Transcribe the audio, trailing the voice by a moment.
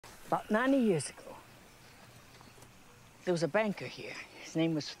About 90 years ago, there was a banker here. His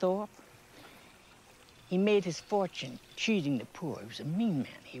name was Thorpe. He made his fortune cheating the poor. He was a mean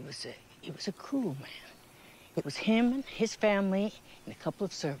man. He was a cruel man. It was him and his family and a couple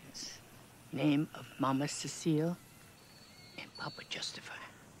of servants. Name of Mama Cecile and Papa Justify.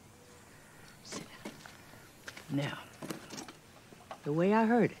 Sit down. Now, the way I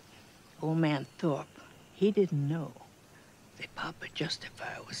heard it, old man Thorpe, he didn't know that Papa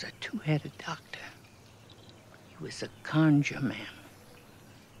Justify was a two-headed doctor. He was a conjure man,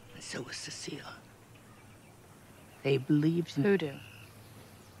 and so was Cecile. They believed in voodoo.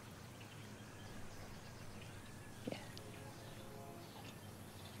 Yeah.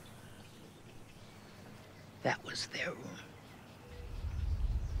 That was their room.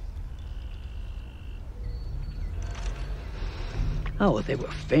 Oh, they were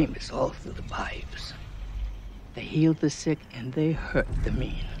famous all through the bayous. They healed the sick and they hurt the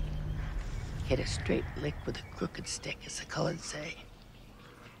mean. Hit a straight lick with a crooked stick, as the colored say.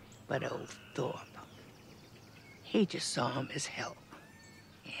 But old Thorpe, he just saw him as help,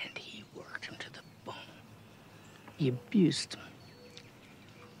 and he worked him to the bone. He abused him.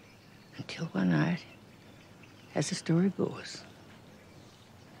 Until one night, as the story goes,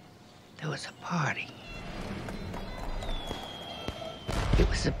 there was a party. It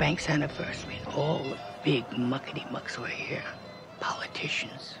was the bank's anniversary, and all the big muckety-mucks were here.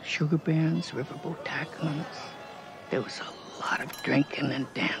 Politicians, sugar barons, riverboat tycoons. There was a lot of drinking and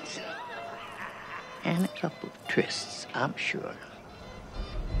dancing. And a couple of trysts, I'm sure.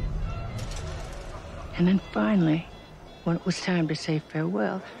 And then finally, when it was time to say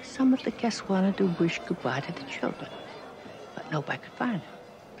farewell, some of the guests wanted to wish goodbye to the children. But nobody could find them.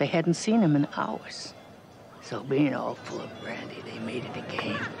 They hadn't seen them in hours. So being all full of brandy, they made it a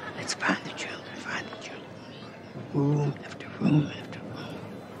game. Let's find the children, find the children. Room after room after room.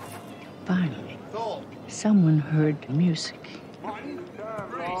 Finally, someone heard music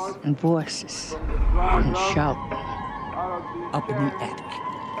and voices and shouting up in the attic.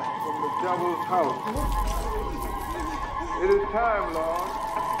 From the devil's house. It is time,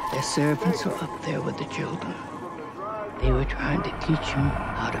 Lord. Their servants were up there with the children. They were trying to teach them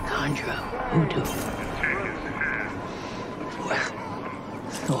how to conjure up voodoo. Well,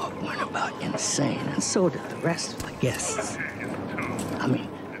 Thorpe went about insane, and so did the rest of the guests. I mean,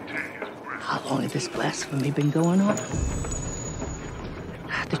 how long had this blasphemy been going on?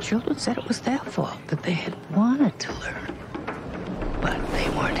 The children said it was their fault, that they had wanted to learn. But they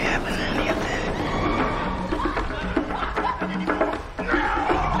weren't having any of that.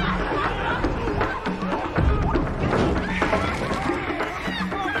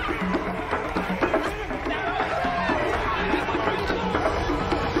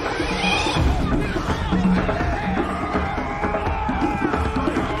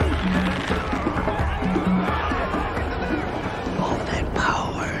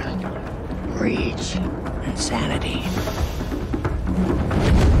 Insanity.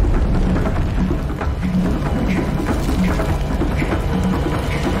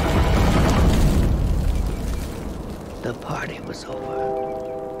 The party was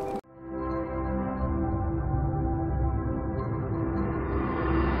over.